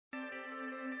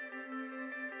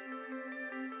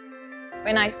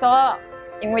When I saw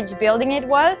in which building it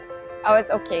was, I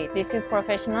was okay, this is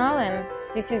professional and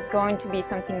this is going to be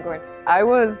something good. I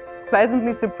was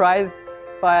pleasantly surprised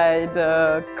by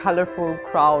the colorful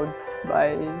crowds,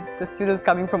 by the students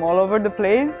coming from all over the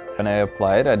place. When I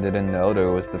applied, I didn't know that it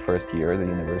was the first year of the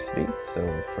university, so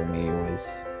for me it was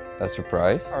a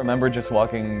surprise. I remember just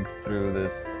walking through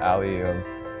this alley of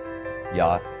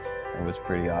yachts. It was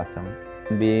pretty awesome.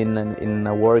 Being in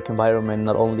a work environment,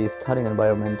 not only a studying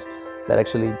environment, that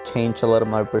actually changed a lot of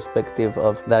my perspective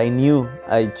of that I knew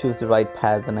I chose the right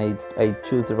path and I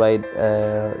chose the right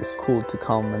school to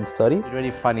come and study. It's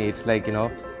really funny. It's like,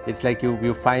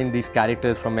 you find these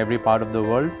characters from every part of the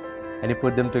world and you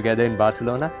put them together in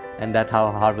Barcelona, and that's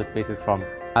how Harbour.Space is from.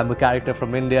 I'm a character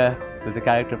from India, there's a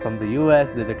character from the US,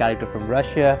 there's a character from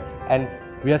Russia, and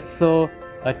we are so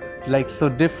so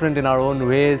different in our own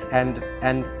ways, and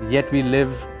yet we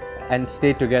live and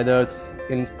stay together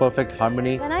in perfect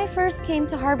harmony. When I first came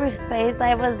to Harbour.Space,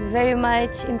 I was very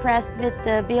much impressed with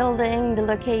the building, the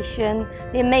location,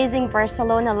 the amazing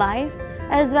Barcelona life,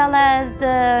 as well as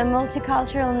the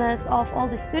multiculturalness of all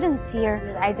the students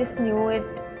here. I just knew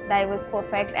that it was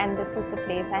perfect and this was the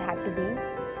place I had to be,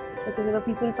 because there were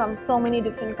people from so many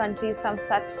different countries, from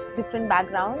such different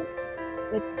backgrounds,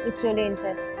 which really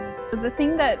interests me. The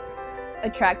thing that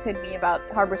attracted me about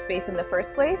Harbour.Space in the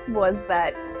first place was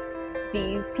that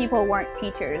these people weren't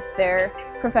teachers, they're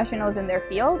professionals in their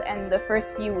field, and the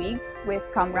first few weeks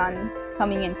with Kamran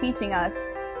coming and teaching us,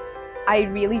 I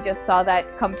really just saw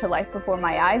that come to life before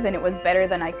my eyes, and it was better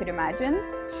than I could imagine.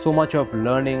 So much of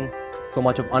learning, so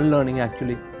much of unlearning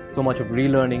actually, so much of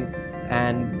relearning,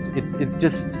 and it's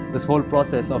just this whole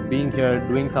process of being here,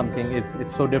 doing something,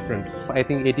 it's so different. I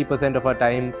think 80% of our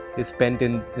time is spent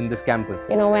in this campus.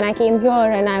 You know, when I came here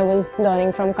and I was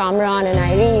learning from Kamran and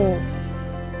Irene,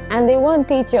 and they weren't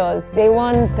teachers, they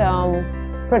weren't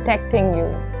protecting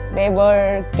you. They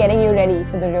were getting you ready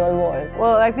for the real world.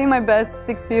 Well, I think my best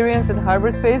experience at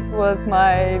Harbour.Space was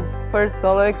my first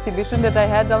solo exhibition that I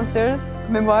had downstairs.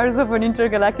 Memoirs of an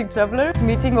Intergalactic Traveler.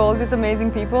 Meeting all these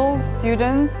amazing people,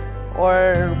 students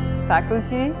or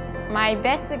faculty. My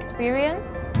best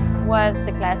experience was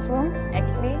the classroom,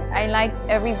 actually. I liked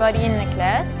everybody in the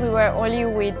class. We were only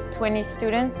with 20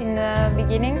 students in the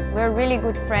beginning. We're really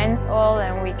good friends all,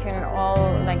 and we can all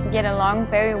get along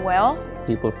very well.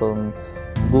 People from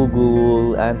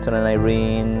Google, Anton and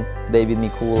Irene, David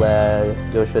Mikula,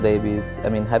 Joshua Davis. I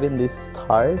mean, having these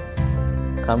stars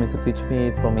coming to teach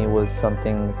me, for me, was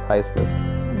something priceless.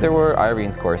 There were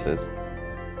Irene's courses.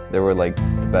 They were the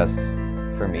best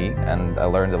for me, and I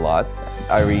learned a lot.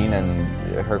 Irene and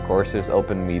her courses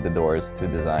opened me the doors to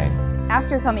design.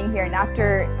 After coming here and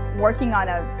after working on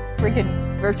a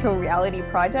freaking virtual reality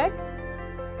project,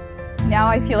 now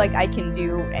I feel like I can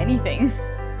do anything.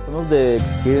 Some of the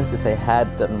experiences I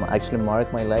had that actually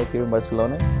marked my life here in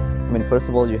Barcelona. I mean, first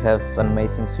of all, you have an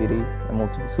amazing city,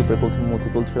 a super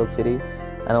multicultural city,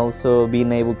 and also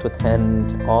being able to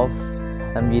attend OFF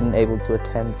and being able to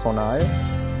attend Sonar.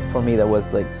 For me, that was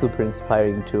super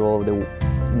inspiring to all the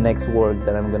next work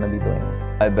that I'm going to be doing.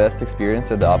 My best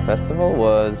experience at the OFF Festival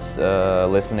was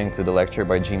listening to the lecture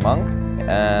by G Monk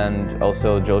and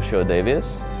also Joshua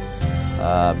Davis,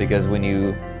 because we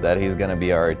knew that he's going to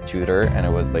be our tutor, and it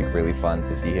was really fun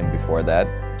to see him before that.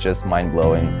 Just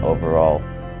mind-blowing overall,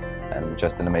 and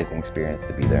just an amazing experience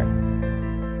to be there.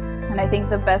 And I think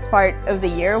the best part of the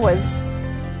year was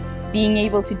being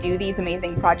able to do these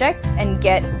amazing projects and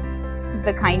get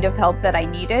the kind of help that I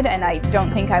needed, and I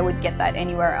don't think I would get that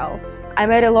anywhere else. I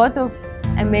met a lot of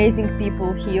amazing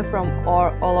people here from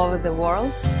all over the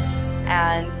world,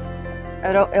 and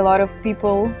a lot of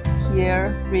people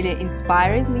here really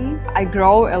inspired me. I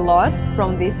grow a lot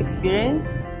from this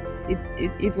experience.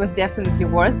 It was definitely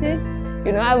worth it.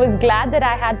 You know, I was glad that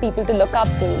I had people to look up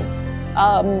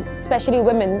to, especially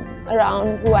women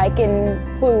around who I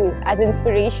can pull as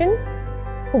inspiration,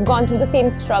 who've gone through the same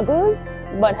struggles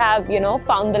but have,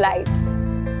 found the light.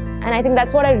 And I think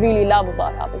that's what I really love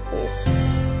about Harbour.Space.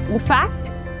 The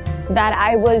fact that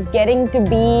I was getting to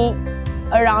be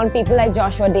around people like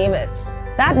Joshua Davis.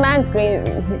 That man's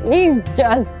crazy. He's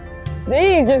just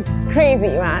crazy,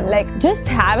 man. Just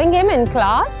having him in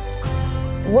class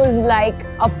was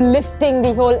uplifting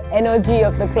the whole energy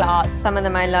of the class. Some of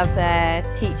them I love their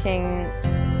teaching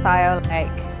style,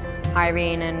 like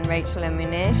Irene and Rachel and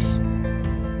Munish.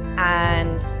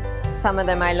 And some of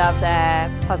them I love their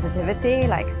positivity,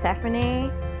 like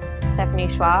Stephanie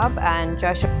Schwab and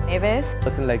Joshua Davis. A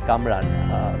person like Kamran,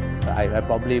 I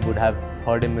probably would have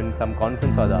heard him in some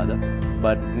conference or the other,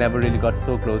 but never really got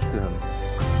so close to him.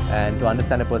 And to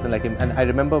understand a person like him, and I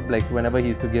remember whenever he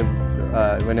used to give,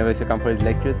 whenever he used to come for his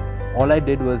lectures, all I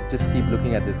did was just keep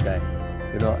looking at this guy,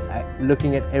 you know,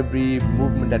 looking at every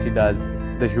movement that he does,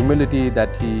 the humility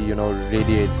that he, you know,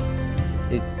 radiates.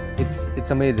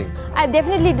 It's amazing. I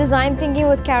definitely designed thinking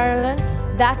with Carolyn.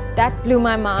 That blew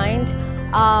my mind.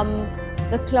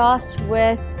 The class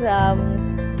with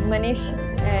Manish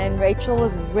and Rachel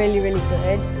was really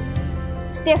good.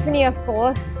 Stephanie, of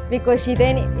course, because she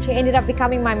ended up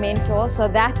becoming my mentor. So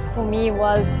that for me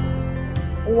was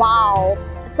wow.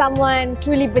 Someone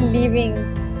truly believing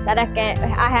that I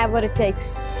have what it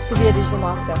takes to be a digital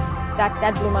marketer.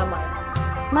 That blew my mind.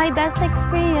 My best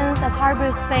experience at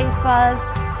Harbour.Space was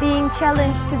being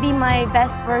challenged to be my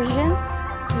best version,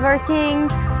 working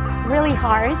really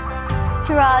hard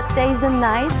throughout days and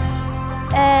nights,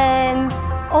 and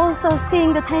also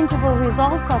seeing the tangible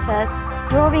results of it,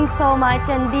 growing so much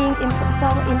and being so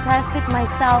impressed with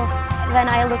myself when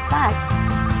I look back.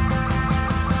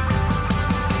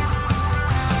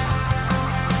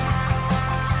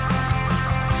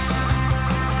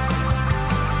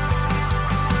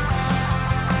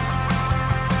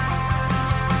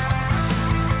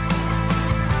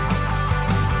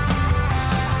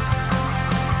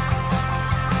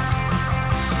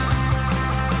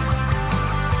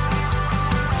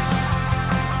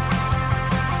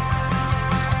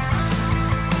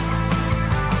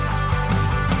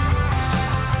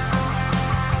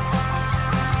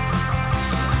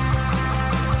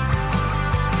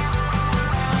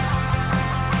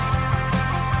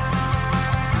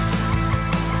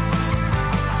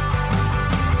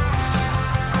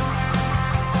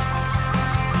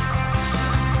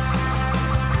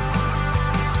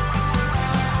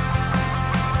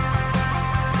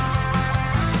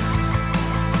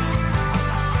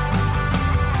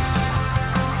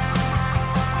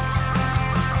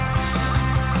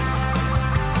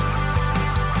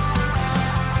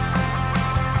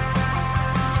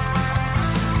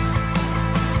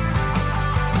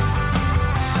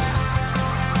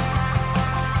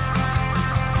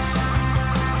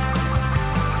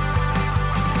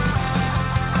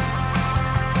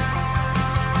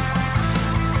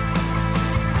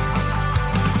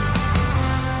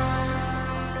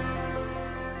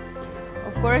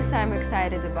 Of course, I'm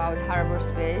excited about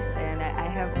Harbour.Space, and I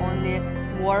have only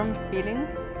warm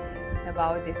feelings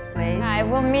about this place. I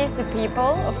will miss the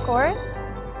people, of course,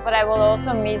 but I will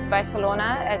also miss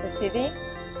Barcelona as a city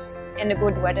and the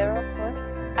good weather, of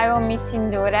course. I will miss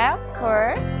Sindora, of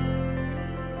course,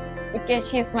 because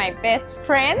she's my best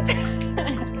friend.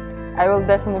 I will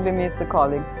definitely miss the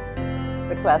colleagues,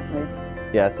 the classmates.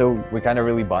 Yeah, so we kind of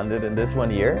really bonded in this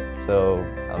 1 year, so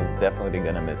I'm definitely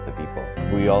gonna miss the people.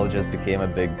 We all just became a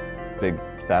big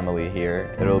family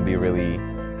here. It'll be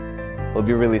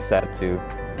really sad to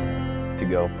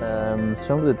go.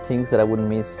 Some of the things that I would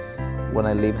miss when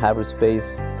I leave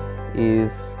Harbour.Space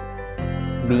is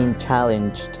being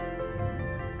challenged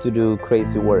to do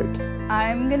crazy work.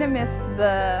 I'm gonna miss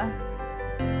the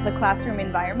classroom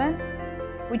environment.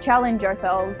 We challenge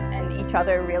ourselves and each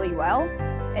other really well,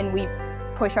 and we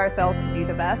push ourselves to do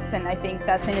the best, and I think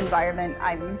that's an environment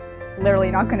I'm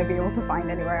literally not going to be able to find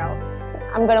anywhere else.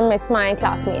 I'm going to miss my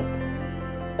classmates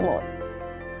the most.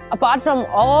 Apart from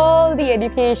all the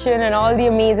education and all the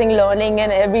amazing learning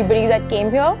and everybody that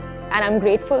came here, and I'm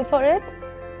grateful for it,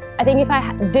 I think if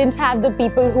I didn't have the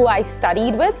people who I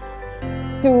studied with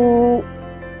to,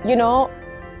 you know,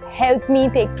 help me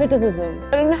take criticism,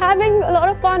 and having a lot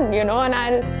of fun, you know, and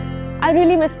I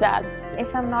really miss that.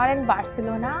 If I'm not in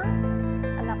Barcelona,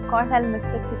 and of course I'll miss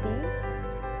the city,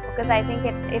 because I think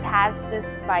it has this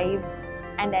vibe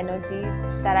and energy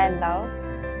that I love,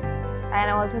 and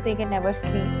I also think it never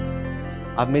sleeps.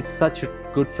 I've made such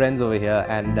good friends over here,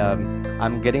 and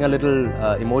I'm getting a little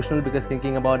emotional because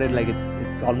thinking about it, like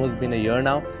it's almost been a year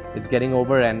now. It's getting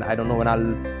over, and I don't know when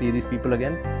I'll see these people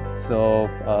again. So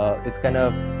it's kind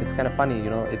of funny, you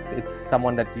know. It's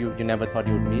someone that you never thought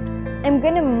you would meet. I'm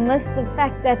gonna miss the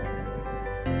fact that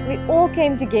we all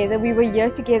came together. We were here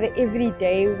together every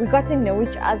day. We got to know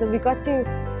each other. We got to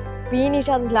be in each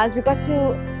other's lives. We got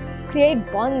to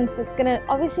create bonds that's gonna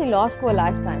obviously last for a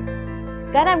lifetime.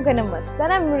 That I'm gonna miss.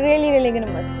 That I'm really gonna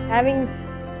miss. Having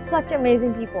such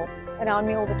amazing people around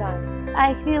me all the time.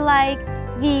 I feel like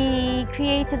we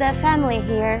created a family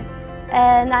here,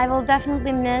 and I will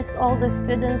definitely miss all the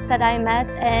students that I met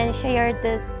and shared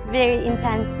this very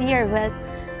intense year with,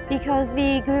 because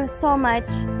we grew so much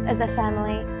as a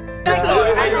family.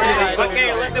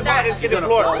 Okay, let the bodies get the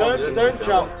floor. Don't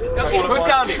jump. Who's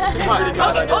counting?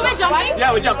 Oh, we're jumping?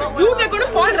 Yeah, we're jumping. Dude, we're going to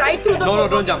fall right through the No,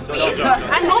 don't jump. Don't jump.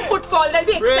 And no footfall. There'll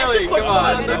be excessive Really?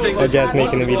 footfall. Come on. Just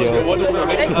making a video. Let's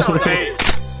not.